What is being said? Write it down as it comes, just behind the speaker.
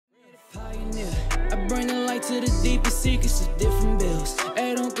to the deepest secrets of different bills.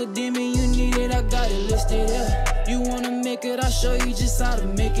 Hey, Uncle Demi, you need it, I got it listed here. You wanna make it, I'll show you just how to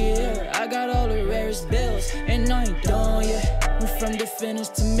make it here. I got all the rarest bills, and I ain't done yet. Went from defenders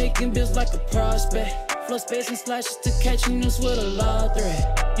to making bills like a prospect. Flow space and slashes to catching us with a lot of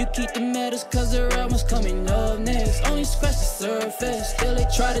threat. You keep the medals cause the right one's coming up next. Only scratch the surface. Still they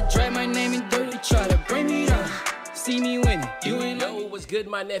try to drag my name in dirt, they try to bring me down. See me winning, you ain't Yo, what's good,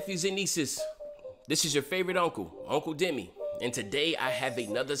 my nephews and nieces? This is your favorite uncle, Uncle Demi. And today I have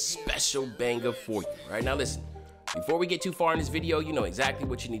another special banger for you. Right now listen, before we get too far in this video, you know exactly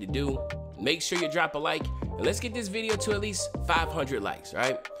what you need to do. Make sure you drop a like, and let's get this video to at least 500 likes,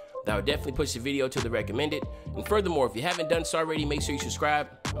 right? That would definitely push the video to the recommended. And furthermore, if you haven't done so already, make sure you subscribe.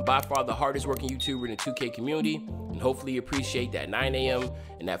 I'm by far the hardest working YouTuber in the 2K community, and hopefully you appreciate that 9 a.m.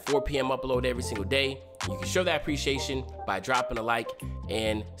 and that 4 p.m. upload every single day. And you can show that appreciation by dropping a like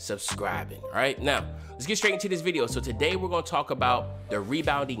and subscribing. All right, now let's get straight into this video. So today we're going to talk about the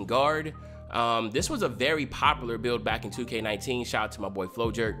rebounding guard. This was a very popular build back in 2K19. Shout out to my boy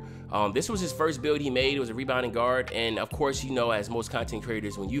FlowJerk. This was his first build he made. It was a rebounding guard. And of course, you know, as most content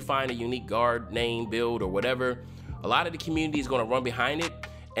creators, when you find a unique guard name, build, or whatever, a lot of the community is going to run behind it.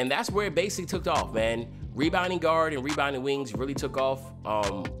 And that's where it basically took off, man. Rebounding guard and rebounding wings really took off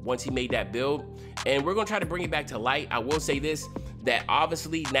once he made that build. And we're going to try to bring it back to light. I will say this, that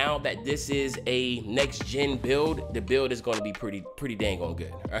obviously now that this is a next gen build, the build is going to be pretty dang on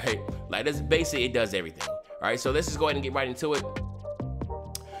good. All right, like this basically it does everything. All right, so let's just go ahead and get right into it.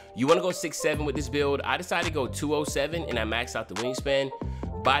 You want to go 6'7" with this build. I decided to go 207 and I maxed out the wingspan.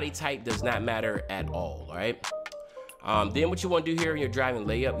 Body type does not matter at all. All right, then what you want to do here in your driving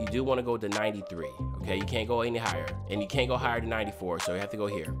layup, you do want to go to 93. Okay, you can't go any higher, and you can't go higher than 94, so you have to go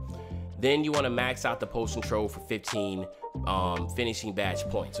here. Then you want to max out the post control for 15 finishing batch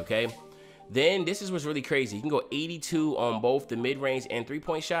points, okay? Then this is what's really crazy. You can go 82 on both the mid-range and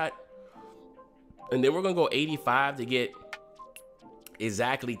three-point shot. And then we're going to go 85 to get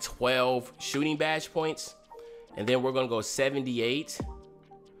exactly 12 shooting batch points. And then we're going to go 78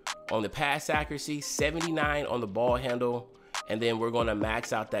 on the pass accuracy, 79 on the ball handle. And then we're going to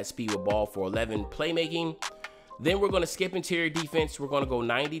max out that speed with ball for 11 playmaking. Then we're going to skip interior defense. We're going to go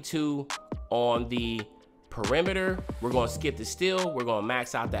 92 on the perimeter. We're going to skip the steal. We're going to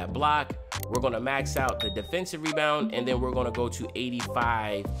max out that block. We're going to max out the defensive rebound. And then we're going to go to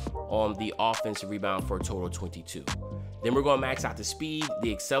 85 on the offensive rebound for a total of 22. Then we're going to max out the speed,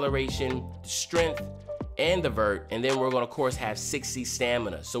 the acceleration, the strength, and the vert. And then we're going to, of course, have 60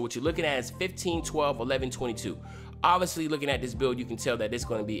 stamina. So what you're looking at is 15, 12, 11, 22. Obviously, looking at this build, you can tell that it's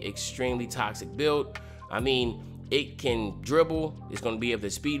going to be extremely toxic build. I mean, it can dribble, it's going to be able to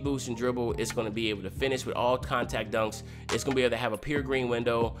speed boost and dribble, it's going to be able to finish with all contact dunks, it's going to be able to have a pure green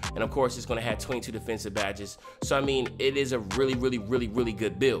window, and of course it's going to have 22 defensive badges. So I mean, it is a really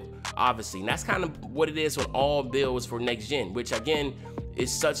good build, obviously. And that's kind of what it is on all builds for next gen, which again is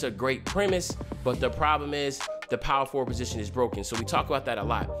such a great premise, but the problem is the power forward position is broken. So we talk about that a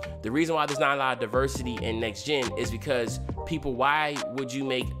lot. The reason why there's not a lot of diversity in next gen is because people, why would you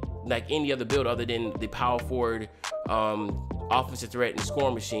make like any other build other than the power forward offensive threat and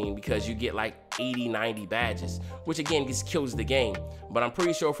scoring machine, because you get like 80-90 badges, which again just kills the game. But I'm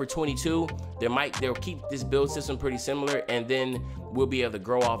pretty sure for 22 they'll keep this build system pretty similar, and then we'll be able to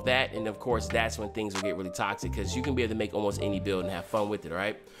grow off that. And of course that's when things will get really toxic, because you can be able to make almost any build and have fun with it. All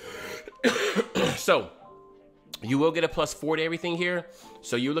right. So you will get a +4 to everything here.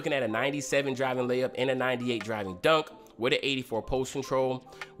 So you're looking at a 97 driving layup and a 98 driving dunk with an 84 post control,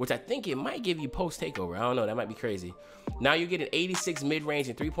 which I think it might give you post takeover. I don't know, that might be crazy. Now you get an 86 mid-range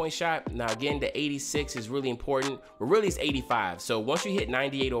and three-point shot. Now again, the 86 is really important, but really it's 85. So once you hit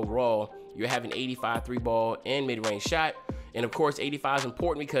 98 overall, you're having 85 three-ball and mid-range shot. And of course, 85 is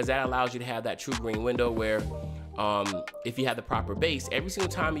important because that allows you to have that true green window where if you have the proper base, every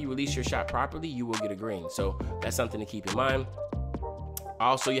single time you release your shot properly, you will get a green. So that's something to keep in mind.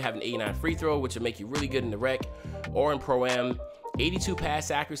 Also, you have an 89 free throw, which will make you really good in the rec or in Pro-Am. 82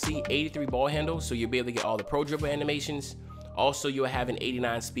 pass accuracy, 83 ball handle, so you'll be able to get all the pro dribble animations. Also, you'll have an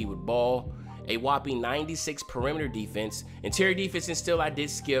 89 speed with ball, a whopping 96 perimeter defense. Interior defense and still I did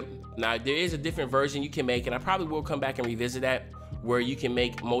skip. Now, there is a different version you can make, and I probably will come back and revisit that, where you can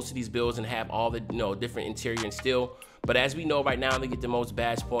make most of these builds and have all the different interior and still. But as we know right now, they get the most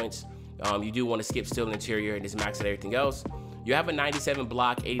badge points. You do want to skip still and interior and just max out everything else. You have a 97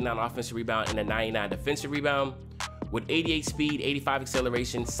 block, 89 offensive rebound, and a 99 defensive rebound with 88 speed, 85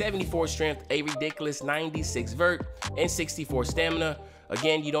 acceleration, 74 strength, a ridiculous 96 vert, and 64 stamina.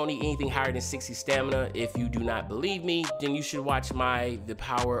 Again, you don't need anything higher than 60 stamina. If you do not believe me, then you should watch the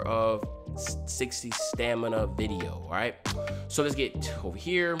power of 60 stamina video, all right? So let's get over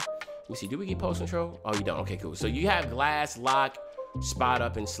here. Let me see, do we get post control? Oh, you don't, okay, cool. So you have glass, lock, spot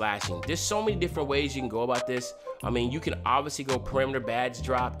up, and slashing. There's so many different ways you can go about this. I mean, you can obviously go perimeter badge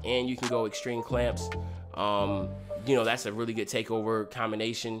drop, and you can go extreme clamps. You know, that's a really good takeover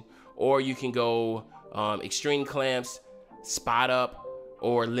combination. Or you can go extreme clamps, spot up,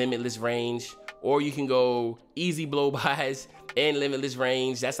 or limitless range. Or you can go easy blow bys and limitless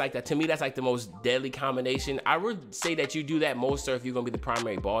range. That's like that, to me, that's like the most deadly combination. I would say that you do that most if you're gonna be the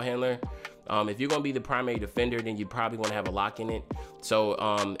primary ball handler. If you're gonna be the primary defender, then you probably wanna have a lock in it. So,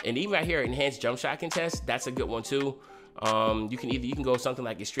 and even right here, enhanced jump shot contest, that's a good one too. You can go something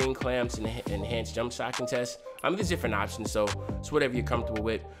like extreme clamps and enhanced jump shot contest. I mean, there's different options, so it's whatever you're comfortable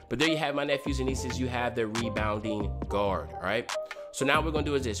with. But there you have, my nephews and nieces, you have the rebounding guard, all right? So now what we're gonna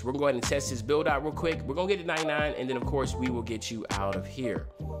do is this. We're gonna go ahead and test this build out real quick. We're gonna get to 99, and then of course we will get you out of here.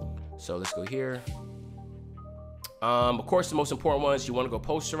 So let's go here. Of course, the most important ones, you wanna go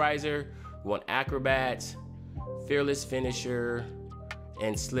posterizer, you want acrobat, fearless finisher,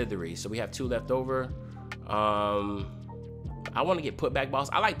 and slithery. So we have 2 left over. I want to get putback balls.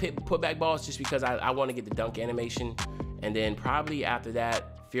 I like putback balls just because I want to get the dunk animation. And then probably after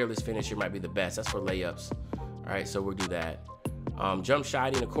that, fearless finisher might be the best. That's for layups. All right, so we'll do that. Jump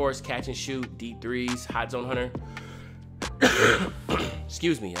shotting, of course, catch and shoot, deep threes, hot zone hunter.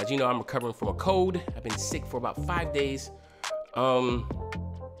 Excuse me. As you know, I'm recovering from a cold. I've been sick for about 5 days.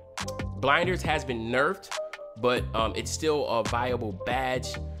 Blinders has been nerfed, but it's still a viable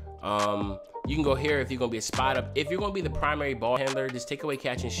badge. You can go here if you're gonna be a spot up. If you're gonna be the primary ball handler, just take away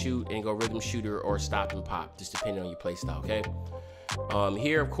catch and shoot and go rhythm shooter or stop and pop, just depending on your play style, okay?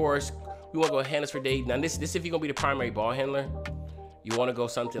 Here, of course, we wanna go handlers for days. Now this if you're gonna be the primary ball handler, you wanna go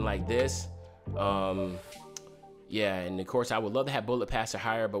something like this. Yeah, and of course I would love to have bullet pass or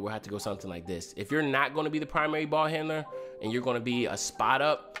higher, but we'll have to go something like this. If you're not gonna be the primary ball handler and you're gonna be a spot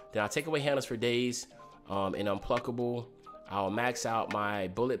up, then I'll take away handlers for days and unpluckable. I'll max out my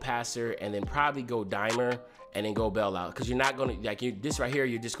bullet passer and then probably go dimer and then go bail out, because you're not gonna, like, this right here,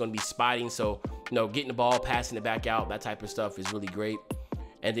 you're just gonna be spotting. So, you know, getting the ball, passing it back out, that type of stuff is really great.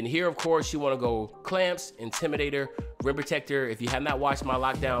 And then here, of course, you wanna go clamps, intimidator, rim protector. If you have not watched my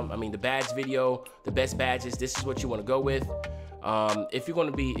lockdown, I mean the badge video, the best badges, this is what you wanna go with. If you're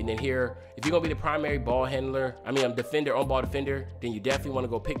gonna be, and then here, if you're gonna be the primary ball handler, defender, on ball defender, then you definitely wanna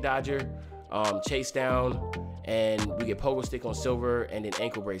go pick dodger, chase down, and we get pogo stick on silver, and then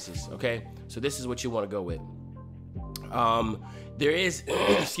ankle braces, okay? So this is what you wanna go with. There is,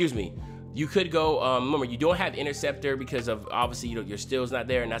 excuse me, you could go, remember, you don't have interceptor because of, obviously, your steal's not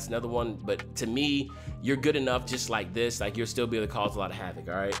there, and that's another one, but to me, you're good enough just like this, like you'll still be able to cause a lot of havoc,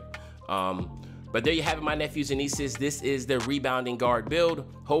 all right? But there you have it, my nephews and nieces. This is the rebounding guard build.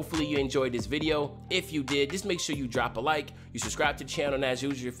 Hopefully you enjoyed this video. If you did, just make sure you drop a like, you subscribe to the channel, and as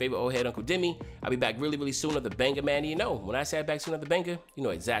usual, your favorite old head, Uncle Demi. I'll be back really, really soon with the banger, man. You know, when I say back soon with the banger, you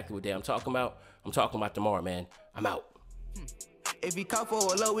know exactly what day I'm talking about. I'm talking about tomorrow, man. I'm out. If he caught for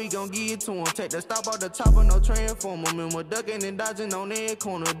a low, we gon' give it to him. Take the stop out the top of no transformer. Remember ducking and dodging on that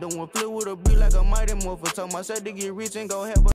corner. Doing flip with a beat like a mighty morpher. Told myself to get rich and go help.